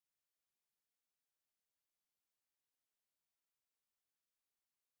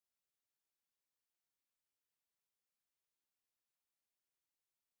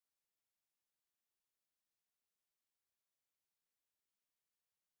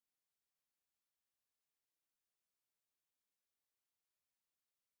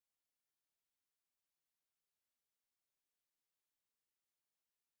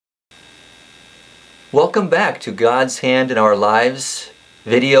Welcome back to God's Hand in Our Lives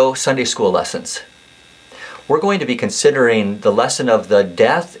video Sunday school lessons. We're going to be considering the lesson of the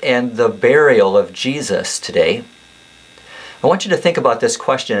death and the burial of Jesus today. I want you to think about this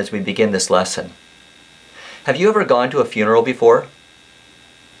question as we begin this lesson. Have you ever gone to a funeral before?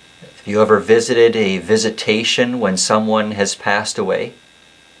 Have you ever visited a visitation when someone has passed away?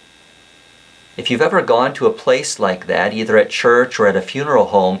 If you've ever gone to a place like that, either at church or at a funeral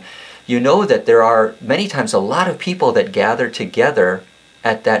home, you know that there are many times a lot of people that gather together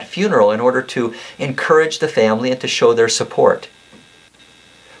at that funeral in order to encourage the family and to show their support.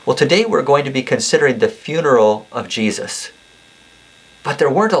 Well, today we're going to be considering the funeral of Jesus. But there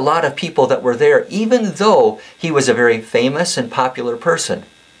weren't a lot of people that were there, even though he was a very famous and popular person.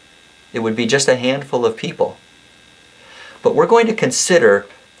 It would be just a handful of people. But we're going to consider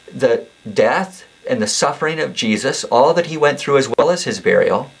the death and the suffering of Jesus, all that he went through as well as his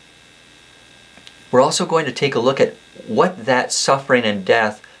burial. We're also going to take a look at what that suffering and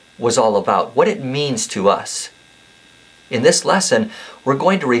death was all about, what it means to us. In this lesson, we're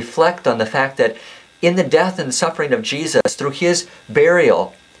going to reflect on the fact that in the death and suffering of Jesus, through his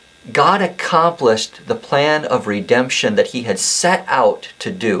burial, God accomplished the plan of redemption that he had set out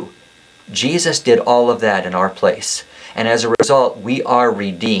to do. Jesus did all of that in our place. And as a result, we are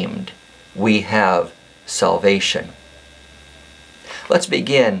redeemed. We have salvation. Let's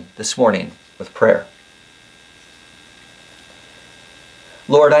begin this morning with prayer.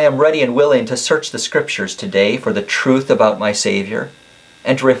 Lord, I am ready and willing to search the Scriptures today for the truth about my Savior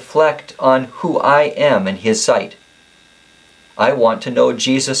and to reflect on who I am in his sight. I want to know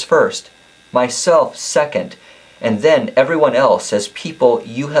Jesus first, myself second, and then everyone else as people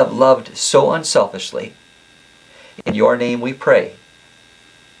you have loved so unselfishly. In your name we pray.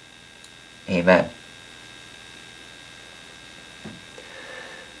 Amen.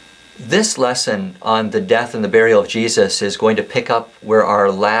 This lesson on the death and the burial of Jesus is going to pick up where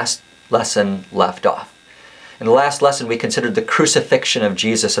our last lesson left off. In the last lesson we considered the crucifixion of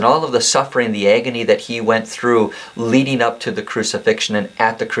Jesus and all of the suffering, the agony that he went through leading up to the crucifixion and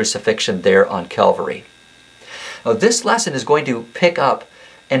at the crucifixion there on Calvary. Now this lesson is going to pick up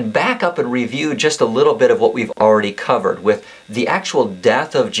and back up and review just a little bit of what we've already covered with the actual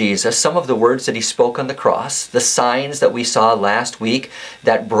death of Jesus, some of the words that he spoke on the cross, the signs that we saw last week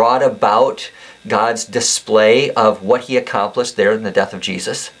that brought about God's display of what he accomplished there in the death of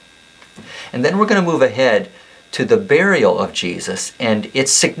Jesus. And then we're going to move ahead to the burial of Jesus and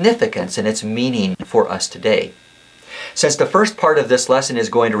its significance and its meaning for us today. Since the first part of this lesson is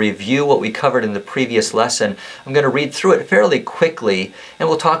going to review what we covered in the previous lesson, I'm going to read through it fairly quickly, and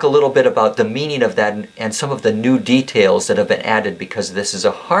we'll talk a little bit about the meaning of that and some of the new details that have been added, because this is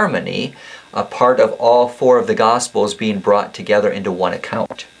a harmony, a part of all four of the Gospels being brought together into one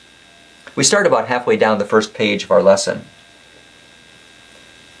account. We start about halfway down the first page of our lesson.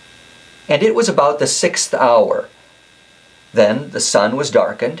 And it was about the 6th hour. Then the sun was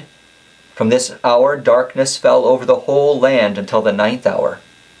darkened. From this hour darkness fell over the whole land until the 9th hour.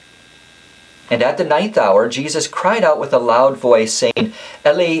 And at the 9th hour Jesus cried out with a loud voice, saying,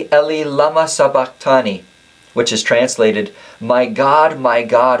 Eli, Eli, lama sabachthani, which is translated, my God,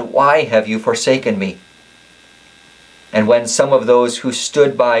 why have you forsaken me? And when some of those who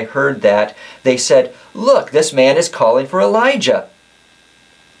stood by heard that, they said, Look, this man is calling for Elijah.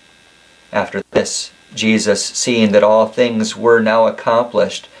 After this, Jesus, seeing that all things were now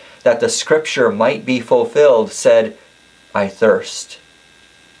accomplished, that the Scripture might be fulfilled, said, I thirst.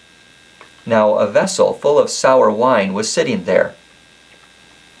 Now a vessel full of sour wine was sitting there.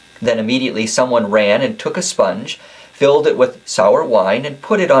 Then immediately someone ran and took a sponge, filled it with sour wine, and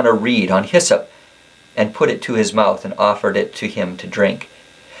put it on a reed on hyssop, and put it to his mouth, and offered it to him to drink.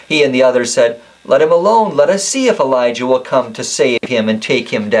 He and the others said, Let him alone, let us see if Elijah will come to save him and take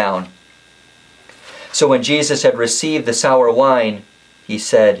him down. So when Jesus had received the sour wine, he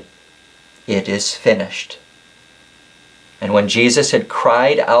said, It is finished. And when Jesus had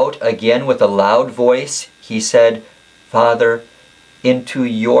cried out again with a loud voice, he said, Father, into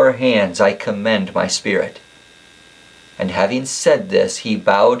your hands I commend my spirit. And having said this, he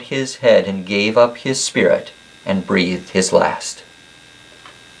bowed his head and gave up his spirit and breathed his last.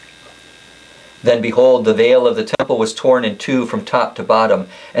 Then behold, the veil of the temple was torn in two from top to bottom,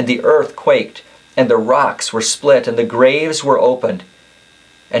 and the earth quaked, and the rocks were split, and the graves were opened.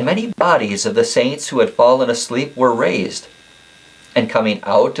 And many bodies of the saints who had fallen asleep were raised. And coming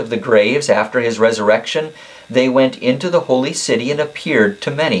out of the graves after his resurrection, they went into the holy city and appeared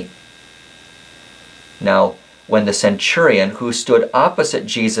to many. Now, when the centurion who stood opposite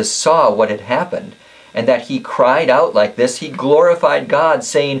Jesus saw what had happened, and that he cried out like this, he glorified God,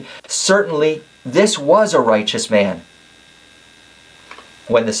 saying, Certainly this was a righteous man.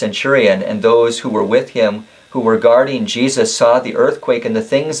 When the centurion and those who were with him, who were guarding Jesus, saw the earthquake and the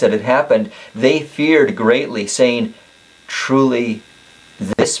things that had happened, they feared greatly, saying, "Truly,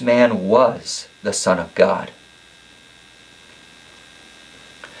 this man was the Son of God."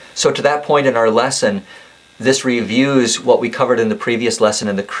 So to that point in our lesson, this reviews what we covered in the previous lesson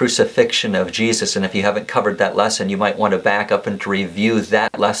in the crucifixion of Jesus. And if you haven't covered that lesson, you might want to back up and to review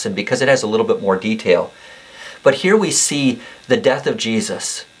that lesson because it has a little bit more detail. But here we see the death of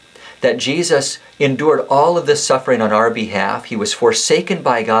Jesus, that Jesus endured all of this suffering on our behalf. He was forsaken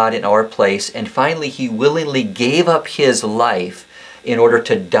by God in our place, and finally he willingly gave up his life in order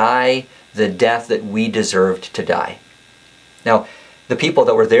to die the death that we deserved to die. Now, the people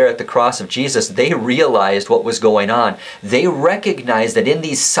that were there at the cross of Jesus, they realized what was going on. They recognized that in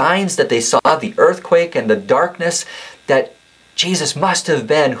these signs that they saw, the earthquake and the darkness, that Jesus must have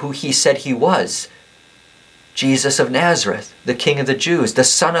been who he said he was. Jesus of Nazareth, the King of the Jews, the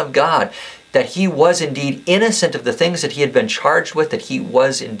Son of God, that he was indeed innocent of the things that he had been charged with, that he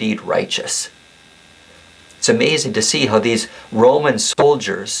was indeed righteous. It's amazing to see how these Roman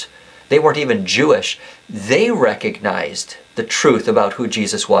soldiers, they weren't even Jewish, they recognized the truth about who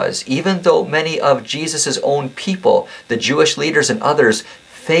Jesus was, even though many of Jesus' own people, the Jewish leaders and others,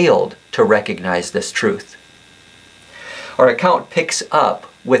 failed to recognize this truth. Our account picks up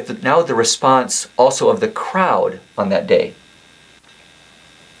with now the response also of the crowd on that day.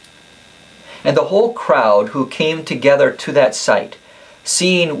 And the whole crowd who came together to that sight,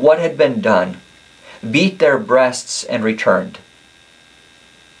 seeing what had been done, beat their breasts and returned.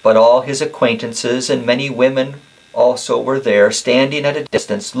 But all his acquaintances and many women also were there, standing at a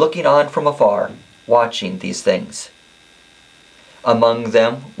distance, looking on from afar, watching these things. Among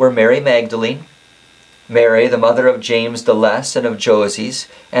them were Mary Magdalene, Mary the mother of James the Less and of Joses,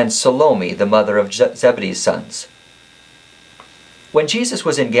 and Salome the mother of Zebedee's sons. When Jesus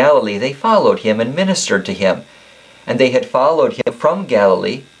was in Galilee, they followed him and ministered to him, and they had followed him from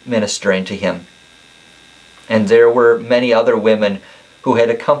Galilee, ministering to him. And there were many other women who had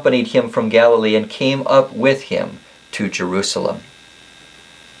accompanied him from Galilee and came up with him to Jerusalem.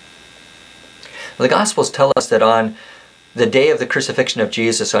 The Gospels tell us that on the day of the crucifixion of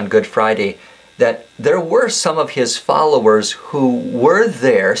Jesus on Good Friday, that there were some of his followers who were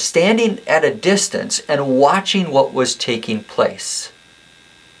there standing at a distance and watching what was taking place.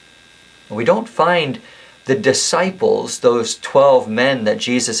 We don't find the disciples, those 12 men that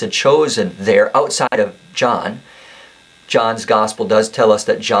Jesus had chosen there outside of John. John's Gospel does tell us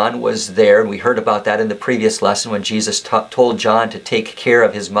that John was there, and we heard about that in the previous lesson when Jesus told John to take care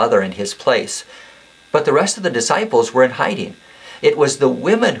of his mother in his place. But the rest of the disciples were in hiding. It was the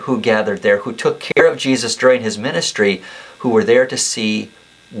women who gathered there, who took care of Jesus during his ministry, who were there to see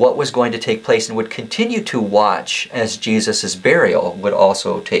what was going to take place and would continue to watch as Jesus' burial would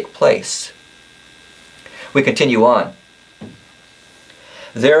also take place. We continue on.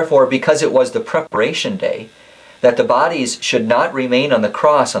 Therefore, because it was the preparation day, that the bodies should not remain on the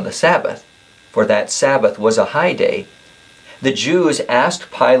cross on the Sabbath, for that Sabbath was a high day, the Jews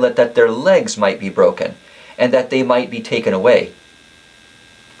asked Pilate that their legs might be broken, and that they might be taken away.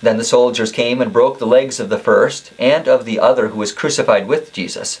 Then the soldiers came and broke the legs of the first and of the other who was crucified with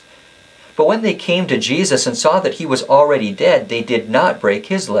Jesus. But when they came to Jesus and saw that he was already dead, they did not break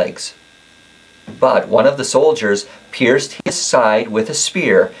his legs. But one of the soldiers pierced his side with a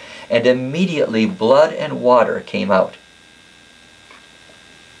spear, and immediately blood and water came out.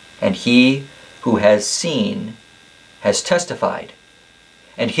 And he who has seen has testified,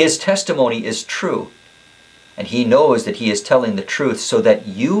 and his testimony is true, and he knows that he is telling the truth, so that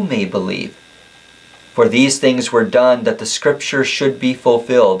you may believe. For these things were done that the scripture should be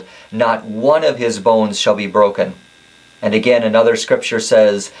fulfilled. Not one of his bones shall be broken. And again another scripture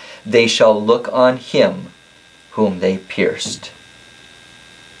says, they shall look on him whom they pierced.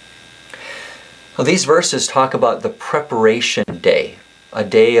 Well, these verses talk about the preparation day, a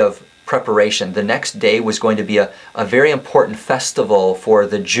day of preparation. The next day was going to be a very important festival for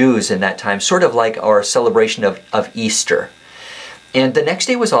the Jews in that time, sort of like our celebration of Easter. And the next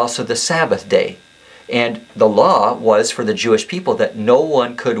day was also the Sabbath day. And the law was for the Jewish people that no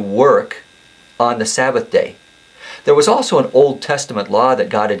one could work on the Sabbath day. There was also an Old Testament law that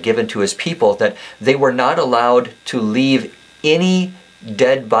God had given to his people that they were not allowed to leave any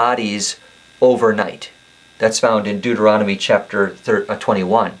dead bodies overnight. That's found in Deuteronomy chapter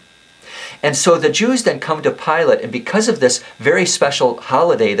 21. And so the Jews then come to Pilate, and because of this very special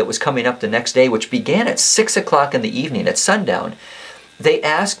holiday that was coming up the next day, which began at 6 o'clock in the evening, at sundown, they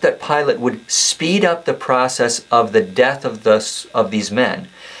asked that Pilate would speed up the process of the death of these men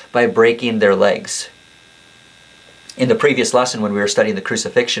by breaking their legs. In the previous lesson, when we were studying the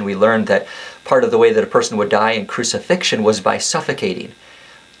crucifixion, we learned that part of the way that a person would die in crucifixion was by suffocating.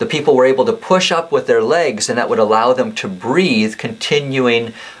 The people were able to push up with their legs, and that would allow them to breathe,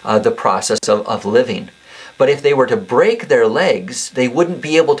 continuing the process of living. But if they were to break their legs, they wouldn't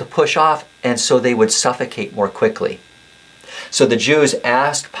be able to push off, and so they would suffocate more quickly. So the Jews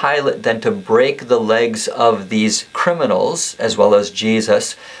asked Pilate then to break the legs of these criminals, as well as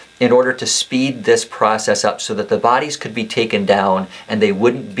Jesus, in order to speed this process up so that the bodies could be taken down and they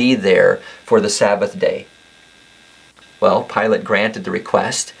wouldn't be there for the Sabbath day. Well, Pilate granted the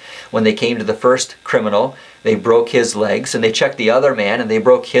request. When they came to the first criminal, they broke his legs, and they checked the other man, and they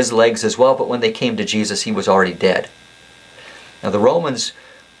broke his legs as well. But when they came to Jesus, he was already dead. Now, the Romans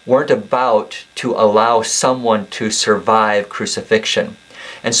weren't about to allow someone to survive crucifixion.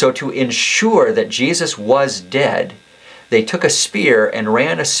 And so to ensure that Jesus was dead, they took a spear and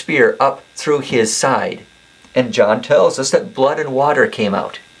ran a spear up through his side. And John tells us that blood and water came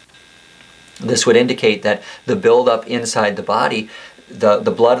out. This would indicate that the buildup inside the body, the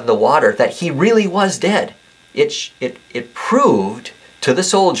blood and the water, that he really was dead. It proved to the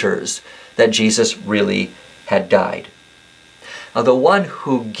soldiers that Jesus really had died. Now, the one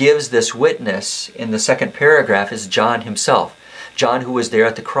who gives this witness in the second paragraph is John himself. John, who was there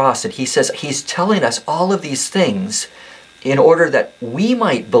at the cross, and he says he's telling us all of these things in order that we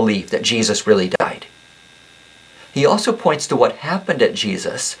might believe that Jesus really died. He also points to what happened at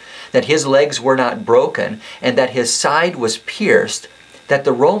Jesus, that his legs were not broken and that his side was pierced, that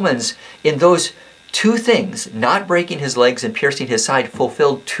the Romans, in those two things, not breaking his legs and piercing his side,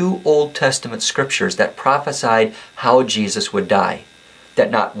 fulfilled two Old Testament scriptures that prophesied how Jesus would die. That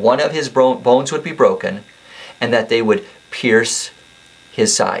not one of his bones would be broken, and that they would pierce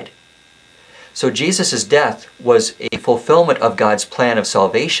his side. So Jesus' death was a fulfillment of God's plan of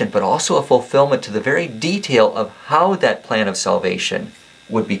salvation, but also a fulfillment to the very detail of how that plan of salvation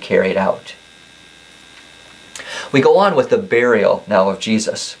would be carried out. We go on with the burial now of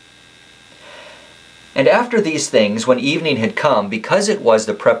Jesus. And after these things, when evening had come, because it was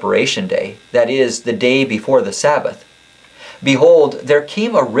the preparation day, that is, the day before the Sabbath, behold, there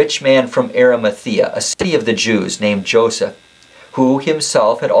came a rich man from Arimathea, a city of the Jews, named Joseph, who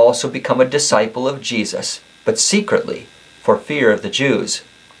himself had also become a disciple of Jesus, but secretly, for fear of the Jews.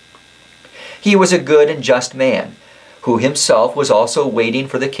 He was a good and just man, who himself was also waiting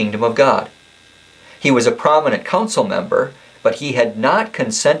for the kingdom of God. He was a prominent council member, but he had not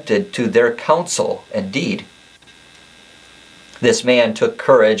consented to their counsel and deed. This man took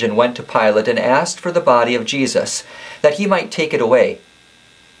courage and went to Pilate and asked for the body of Jesus, that he might take it away.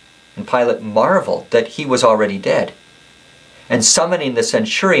 And Pilate marveled that he was already dead. And summoning the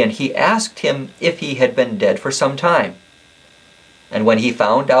centurion, he asked him if he had been dead for some time. And when he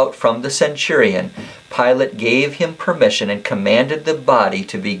found out from the centurion, Pilate gave him permission and commanded the body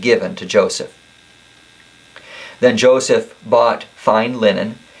to be given to Joseph. Then Joseph bought fine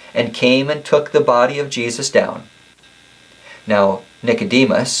linen and came and took the body of Jesus down. Now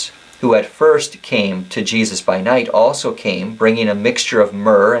Nicodemus, who at first came to Jesus by night, also came, bringing a mixture of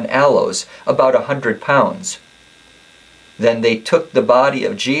myrrh and aloes, about 100 pounds. Then they took the body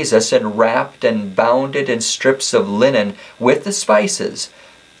of Jesus and wrapped and bound it in strips of linen with the spices,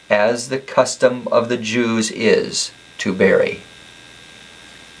 as the custom of the Jews is to bury.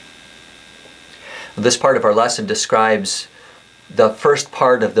 This part of our lesson describes the first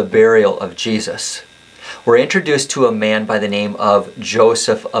part of the burial of Jesus. We're introduced to a man by the name of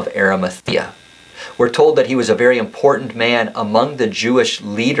Joseph of Arimathea. We're told that he was a very important man among the Jewish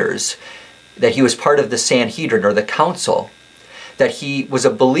leaders, that he was part of the Sanhedrin, or the council, that he was a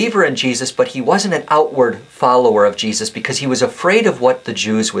believer in Jesus, but he wasn't an outward follower of Jesus because he was afraid of what the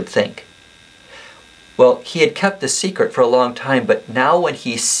Jews would think. Well, he had kept the secret for a long time, but now when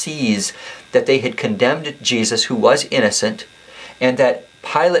he sees that they had condemned Jesus, who was innocent, and that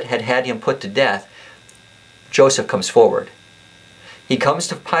Pilate had had him put to death, Joseph comes forward. He comes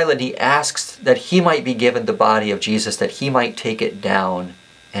to Pilate and he asks that he might be given the body of Jesus, that he might take it down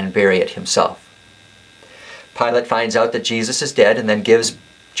and bury it himself. Pilate finds out that Jesus is dead and then gives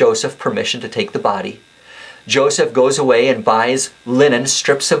Joseph permission to take the body. Joseph goes away and buys linen,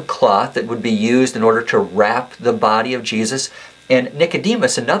 strips of cloth that would be used in order to wrap the body of Jesus. And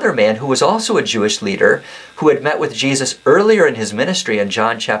Nicodemus, another man who was also a Jewish leader, who had met with Jesus earlier in his ministry in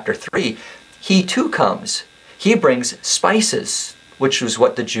John chapter 3, he too comes. He brings spices, which was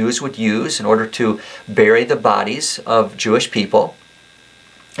what the Jews would use in order to bury the bodies of Jewish people.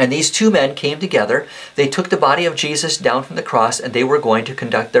 And these two men came together. They took the body of Jesus down from the cross, and they were going to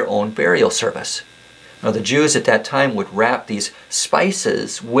conduct their own burial service. Now, the Jews at that time would wrap these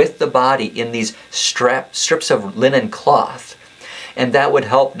spices with the body in these strips of linen cloth. And that would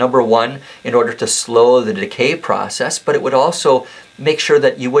help, number one, in order to slow the decay process, but it would also make sure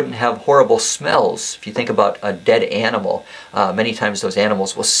that you wouldn't have horrible smells. If you think about a dead animal, many times those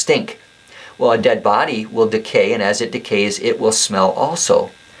animals will stink. Well, a dead body will decay, and as it decays, it will smell also.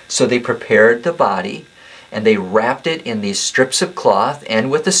 So they prepared the body, and they wrapped it in these strips of cloth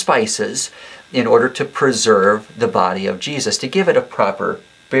and with the spices in order to preserve the body of Jesus, to give it a proper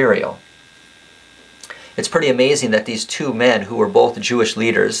burial. It's pretty amazing that these two men, who were both Jewish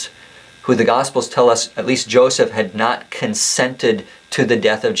leaders, who the Gospels tell us at least Joseph had not consented to the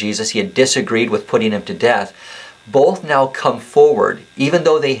death of Jesus, he had disagreed with putting him to death, both now come forward, even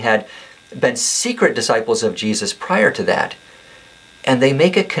though they had been secret disciples of Jesus prior to that, and they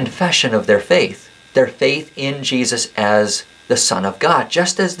make a confession of their faith in Jesus as the Son of God,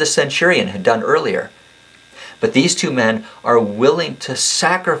 just as the centurion had done earlier. But these two men are willing to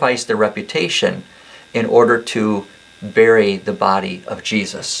sacrifice their reputation in order to bury the body of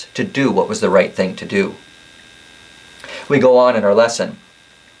Jesus, to do what was the right thing to do. We go on in our lesson.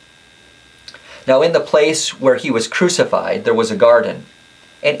 Now, in the place where he was crucified, there was a garden.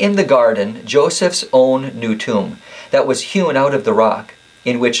 And in the garden, Joseph's own new tomb, that was hewn out of the rock,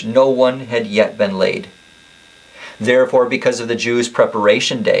 in which no one had yet been laid. Therefore, because of the Jews'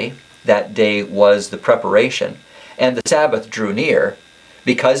 preparation day, that day was the preparation, and the Sabbath drew near,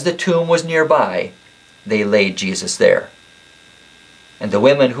 because the tomb was nearby, they laid Jesus there. And the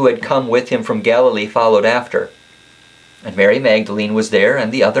women who had come with him from Galilee followed after. And Mary Magdalene was there,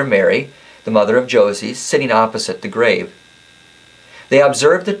 and the other Mary, the mother of Joses, sitting opposite the grave. They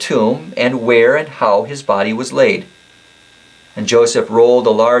observed the tomb, and where and how his body was laid. And Joseph rolled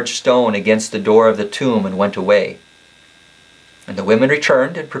a large stone against the door of the tomb and went away. And the women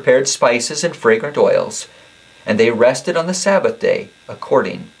returned and prepared spices and fragrant oils, and they rested on the Sabbath day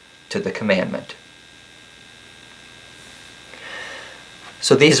according to the commandment.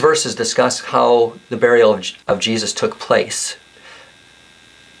 So these verses discuss how the burial of Jesus took place.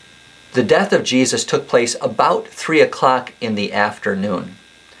 The death of Jesus took place about 3 o'clock in the afternoon.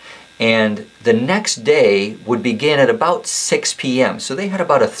 And the next day would begin at about 6 p.m. So they had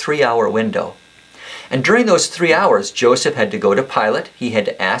about a 3-hour window. And during those 3 hours, Joseph had to go to Pilate. He had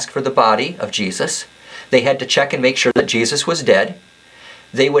to ask for the body of Jesus. They had to check and make sure that Jesus was dead.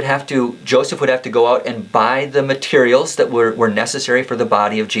 Joseph would have to go out and buy the materials that were necessary for the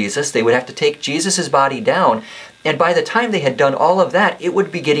body of Jesus. They would have to take Jesus' body down. And by the time they had done all of that, it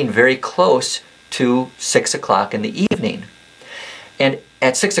would be getting very close to 6 o'clock in the evening. And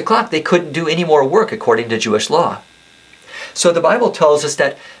at 6 o'clock, they couldn't do any more work according to Jewish law. So the Bible tells us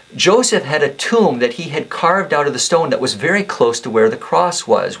that Joseph had a tomb that he had carved out of the stone that was very close to where the cross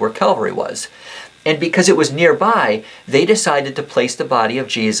was, where Calvary was. And because it was nearby, they decided to place the body of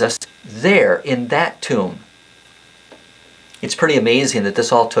Jesus there in that tomb. It's pretty amazing that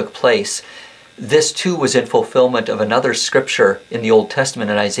this all took place. This too was in fulfillment of another scripture in the Old Testament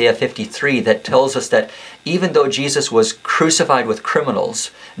in Isaiah 53 that tells us that even though Jesus was crucified with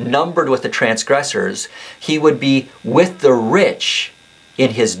criminals, numbered with the transgressors, he would be with the rich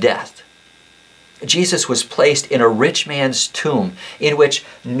in his death. Jesus was placed in a rich man's tomb in which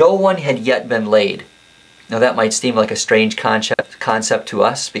no one had yet been laid. Now that might seem like a strange concept to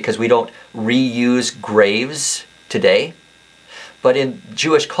us because we don't reuse graves today. But in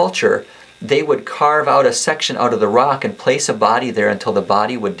Jewish culture, they would carve out a section out of the rock and place a body there until the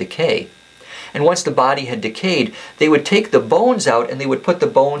body would decay. And once the body had decayed, they would take the bones out and they would put the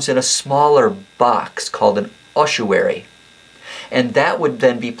bones in a smaller box called an ossuary. And that would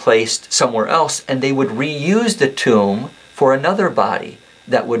then be placed somewhere else, and they would reuse the tomb for another body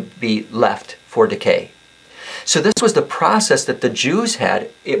that would be left for decay. So this was the process that the Jews had.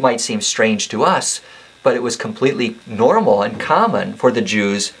 It might seem strange to us, but it was completely normal and common for the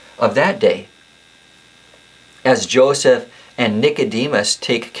Jews of that day. As Joseph and Nicodemus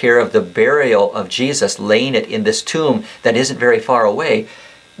take care of the burial of Jesus, laying it in this tomb that isn't very far away,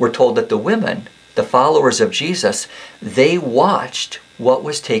 we're told that the women, the followers of Jesus, they watched what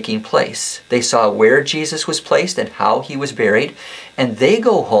was taking place. They saw where Jesus was placed and how he was buried, and they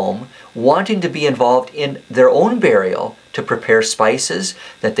go home wanting to be involved in their own burial to prepare spices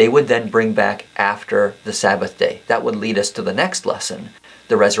that they would then bring back after the Sabbath day. That would lead us to the next lesson,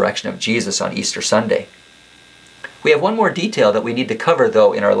 the resurrection of Jesus on Easter Sunday. We have one more detail that we need to cover,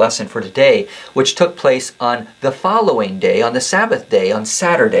 though, in our lesson for today, which took place on the following day, on the Sabbath day, on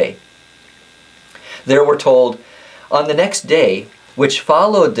Saturday. There we're told, on the next day, which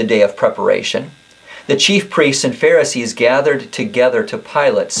followed the day of preparation, the chief priests and Pharisees gathered together to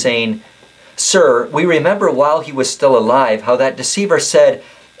Pilate, saying, Sir, we remember while he was still alive how that deceiver said,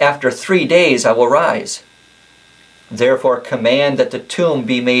 'After 3 days I will rise.' Therefore command that the tomb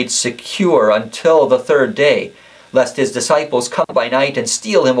be made secure until the 3rd day, lest his disciples come by night and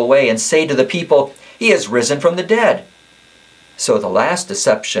steal him away and say to the people, 'He has risen from the dead.' So the last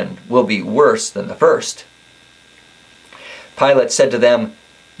deception will be worse than the first." Pilate said to them,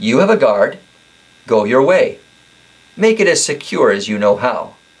 "You have a guard. Go your way. Make it as secure as you know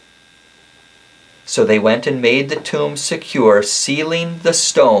how." So they went and made the tomb secure, sealing the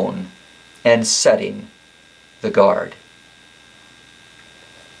stone and setting the guard.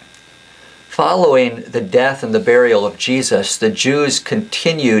 Following the death and the burial of Jesus, the Jews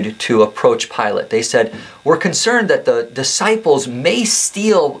continued to approach Pilate. They said, "We're concerned that the disciples may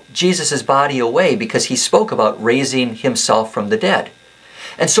steal Jesus' body away because he spoke about raising himself from the dead."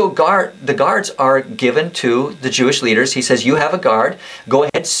 And so the guards are given to the Jewish leaders. He says, "You have a guard. Go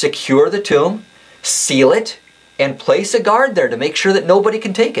ahead, secure the tomb, seal it, and place a guard there to make sure that nobody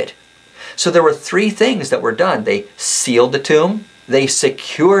can take it." So there were 3 things that were done. They sealed the tomb, they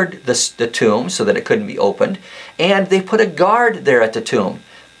secured the tomb so that it couldn't be opened, and they put a guard there at the tomb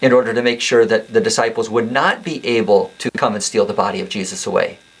in order to make sure that the disciples would not be able to come and steal the body of Jesus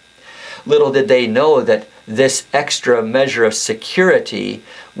away. Little did they know that this extra measure of security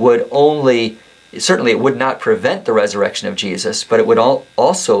would certainly it would not prevent the resurrection of Jesus, but it would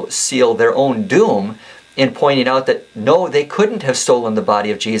also seal their own doom in pointing out that no, they couldn't have stolen the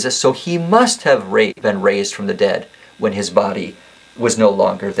body of Jesus, so he must have been raised from the dead when his body was no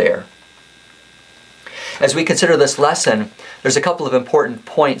longer there. As we consider this lesson, there's a couple of important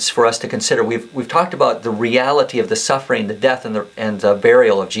points for us to consider. We've talked about the reality of the suffering, the death, and the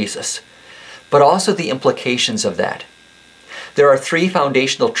burial of Jesus, but also the implications of that. There are 3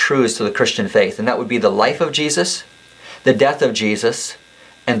 foundational truths to the Christian faith, and that would be the life of Jesus, the death of Jesus,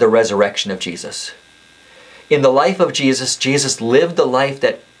 and the resurrection of Jesus. In the life of Jesus, Jesus lived the life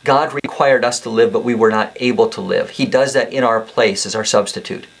that God required us to live, but we were not able to live. He does that in our place as our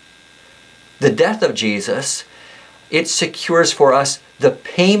substitute. The death of Jesus, it secures for us the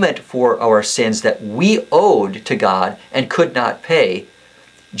payment for our sins that we owed to God and could not pay.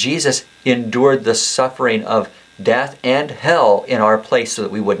 Jesus endured the suffering of death and hell in our place so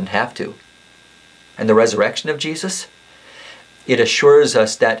that we wouldn't have to. And the resurrection of Jesus, it assures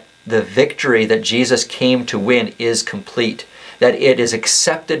us that the victory that Jesus came to win is complete, that it is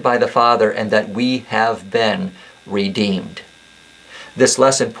accepted by the Father, and that we have been redeemed. This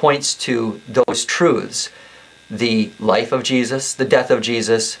lesson points to those truths: the life of Jesus, the death of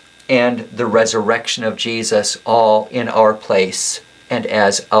Jesus, and the resurrection of Jesus, all in our place and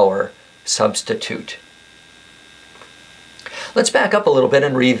as our substitute. Let's back up a little bit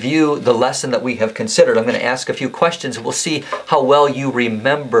and review the lesson that we have considered. I'm going to ask a few questions and we'll see how well you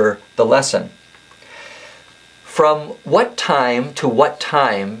remember the lesson. From what time to what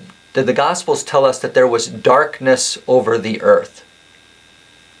time did the Gospels tell us that there was darkness over the earth?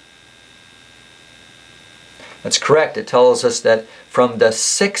 That's correct. It tells us that from the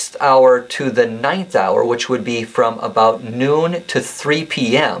 6th hour to the 9th hour, which would be from about noon to 3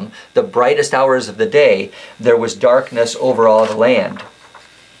 p.m., the brightest hours of the day, there was darkness over all the land.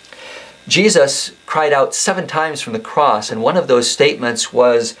 Jesus cried out 7 times from the cross, and one of those statements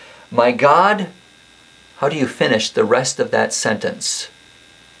was, "My God," how do you finish the rest of that sentence?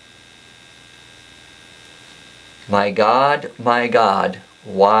 "My God,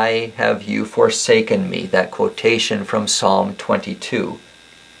 why have you forsaken me?" That quotation from Psalm 22.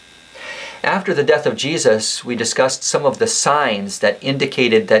 After the death of Jesus, we discussed some of the signs that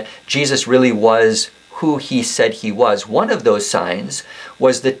indicated that Jesus really was who he said he was. One of those signs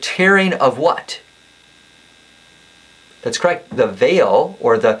was the tearing of what? That's correct, the veil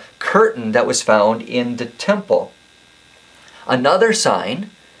or the curtain that was found in the temple. Another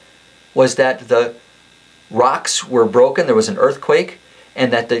sign was that the rocks were broken, there was an earthquake,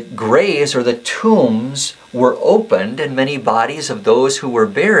 and that the graves or the tombs were opened, and many bodies of those who were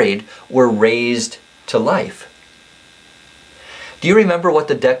buried were raised to life. Do you remember what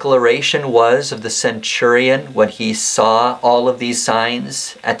the declaration was of the centurion when he saw all of these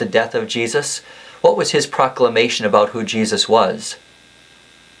signs at the death of Jesus? What was his proclamation about who Jesus was?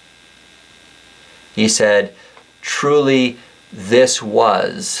 He said, "Truly, this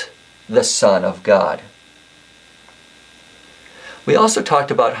was the Son of God." We also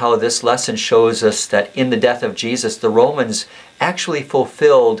talked about how this lesson shows us that in the death of Jesus, the Romans actually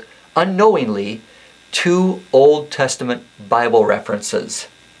fulfilled, unknowingly, 2 Old Testament Bible references.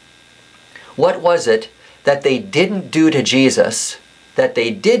 What was it that they didn't do to Jesus that they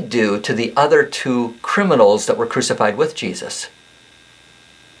did do to the other 2 criminals that were crucified with Jesus?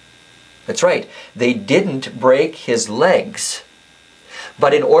 That's right, they didn't break his legs.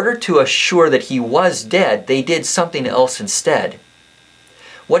 But in order to assure that he was dead, they did something else instead.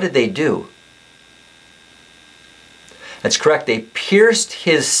 What did they do? That's correct, they pierced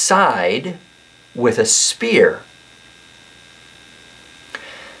his side with a spear.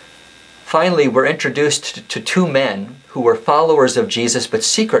 Finally, we're introduced to two men who were followers of Jesus, but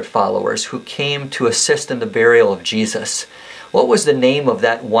secret followers who came to assist in the burial of Jesus. What was the name of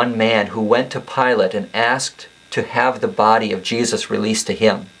that one man who went to Pilate and asked to have the body of Jesus released to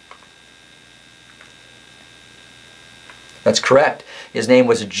him? That's correct. His name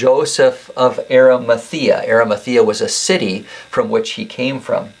was Joseph of Arimathea. Arimathea was a city from which he came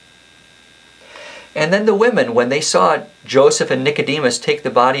from. And then the women, when they saw Joseph and Nicodemus take the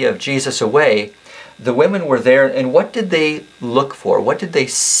body of Jesus away, the women were there, and what did they look for? What did they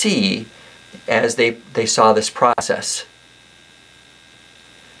see as they saw this process?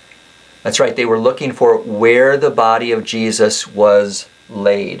 That's right, they were looking for where the body of Jesus was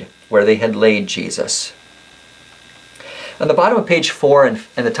laid, where they had laid Jesus. On the bottom of page 4 and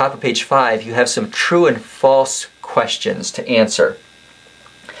the top of page 5, you have some true and false questions to answer.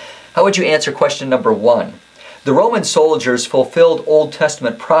 How would you answer question number 1? The Roman soldiers fulfilled Old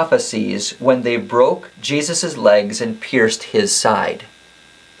Testament prophecies when they broke Jesus' legs and pierced his side.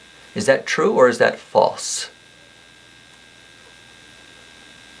 Is that true or is that false?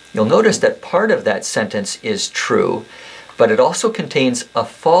 You'll notice that part of that sentence is true, but it also contains a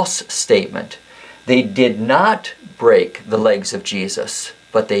false statement. They did not break the legs of Jesus,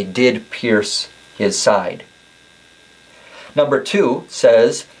 but they did pierce his side. Number 2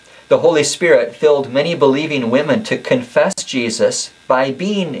 says, the Holy Spirit filled many believing women to confess Jesus by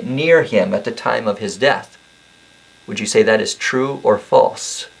being near him at the time of his death. Would you say that is true or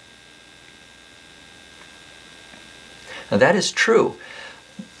false? Now that is true.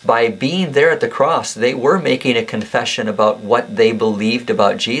 By being there at the cross, they were making a confession about what they believed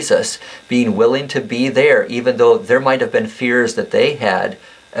about Jesus, being willing to be there, even though there might have been fears that they had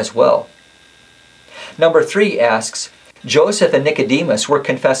as well. Number 3 asks, Joseph and Nicodemus were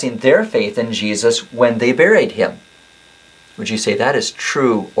confessing their faith in Jesus when they buried him. Would you say that is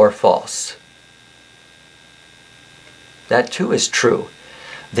true or false? That too is true.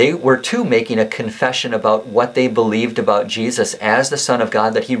 They were too making a confession about what they believed about Jesus as the Son of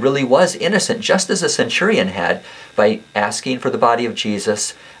God, that he really was innocent, just as the centurion had, by asking for the body of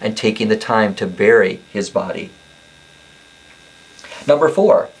Jesus and taking the time to bury his body. Number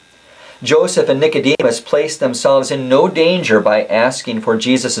 4, Joseph and Nicodemus placed themselves in no danger by asking for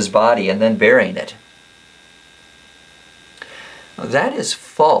Jesus' body and then burying it. Now, that is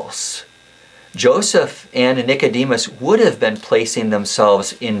false. Joseph and Nicodemus would have been placing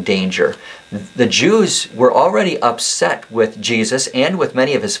themselves in danger. The Jews were already upset with Jesus and with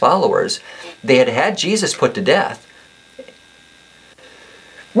many of his followers. They had had Jesus put to death.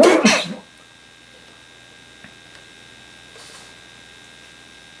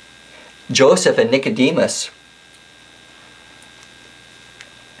 Joseph and Nicodemus.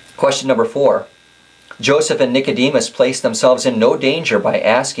 Question number 4. Joseph and Nicodemus placed themselves in no danger by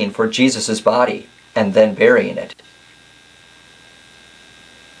asking for Jesus' body and then burying it.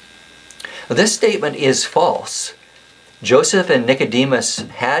 This statement is false. Joseph and Nicodemus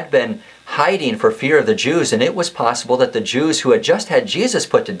had been hiding for fear of the Jews, and it was possible that the Jews who had just had Jesus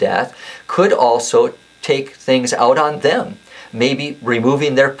put to death could also take things out on them, maybe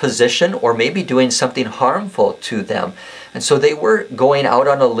removing their position or maybe doing something harmful to them. And so they were going out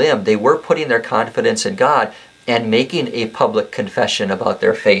on a limb. They were putting their confidence in God and making a public confession about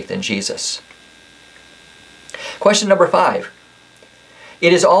their faith in Jesus. Question number 5.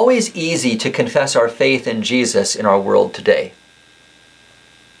 It is always easy to confess our faith in Jesus in our world today.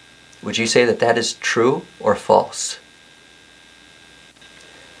 Would you say that that is true or false?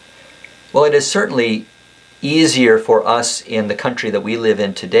 Well, it is certainly easier for us in the country that we live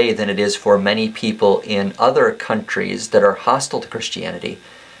in today than it is for many people in other countries that are hostile to Christianity.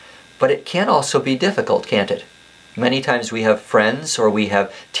 But it can also be difficult, can't it? Many times we have friends or we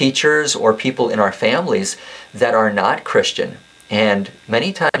have teachers or people in our families that are not Christian. And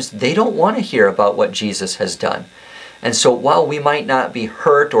many times they don't want to hear about what Jesus has done. And so while we might not be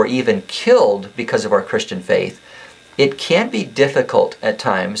hurt or even killed because of our Christian faith, it can be difficult at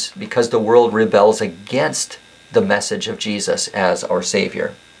times because the world rebels against the message of Jesus as our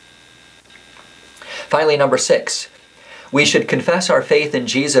Savior. Finally, number 6, we should confess our faith in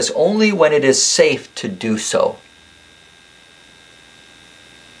Jesus only when it is safe to do so.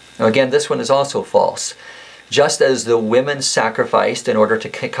 Now again, this one is also false. Just as the women sacrificed in order to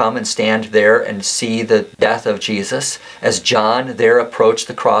come and stand there and see the death of Jesus, as John there approached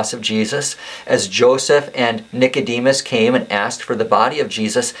the cross of Jesus, as Joseph and Nicodemus came and asked for the body of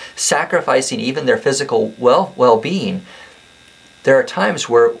Jesus, sacrificing even their physical well-being, there are times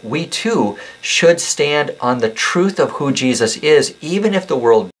where we too should stand on the truth of who Jesus is, even if the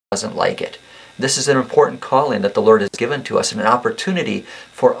world doesn't like it. This is an important calling that the Lord has given to us, and an opportunity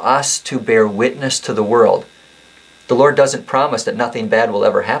for us to bear witness to the world. The Lord doesn't promise that nothing bad will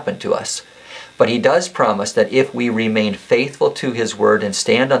ever happen to us, but He does promise that if we remain faithful to His Word and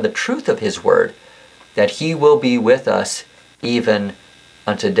stand on the truth of His Word, that He will be with us even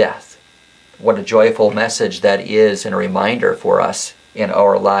unto death. What a joyful message that is, and a reminder for us in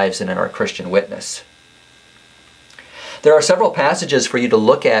our lives and in our Christian witness. There are several passages for you to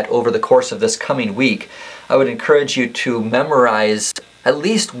look at over the course of this coming week. I would encourage you to memorize at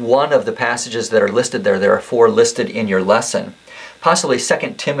least one of the passages that are listed there. There are 4 listed in your lesson. Possibly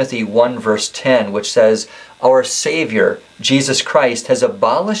 2 Timothy 1 verse 10, which says, "Our Savior, Jesus Christ, has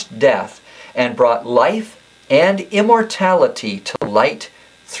abolished death and brought life and immortality to light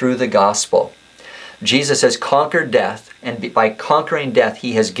through the gospel." Jesus has conquered death, and by conquering death,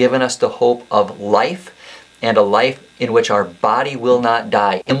 He has given us the hope of life, and a life in which our body will not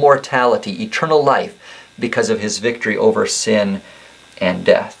die, immortality, eternal life, because of His victory over sin and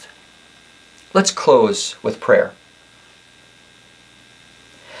death. Let's close with prayer.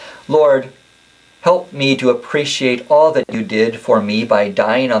 Lord, help me to appreciate all that You did for me by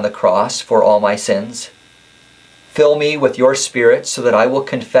dying on the cross for all my sins. Fill me with Your Spirit so that I will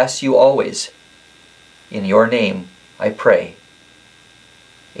confess You always. In Your name I pray.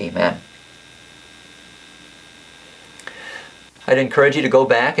 Amen. I'd encourage you to go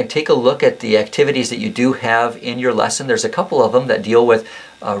back and take a look at the activities that you do have in your lesson. There's a couple of them that deal with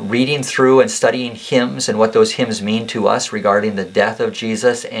reading through and studying hymns and what those hymns mean to us regarding the death of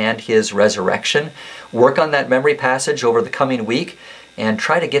Jesus and His resurrection. Work on that memory passage over the coming week and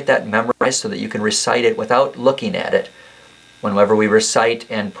try to get that memorized so that you can recite it without looking at it. Whenever we recite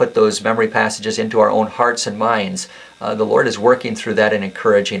and put those memory passages into our own hearts and minds, the Lord is working through that and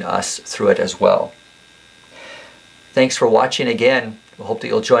encouraging us through it as well. Thanks for watching again. We hope that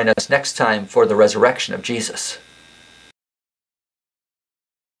you'll join us next time for the resurrection of Jesus.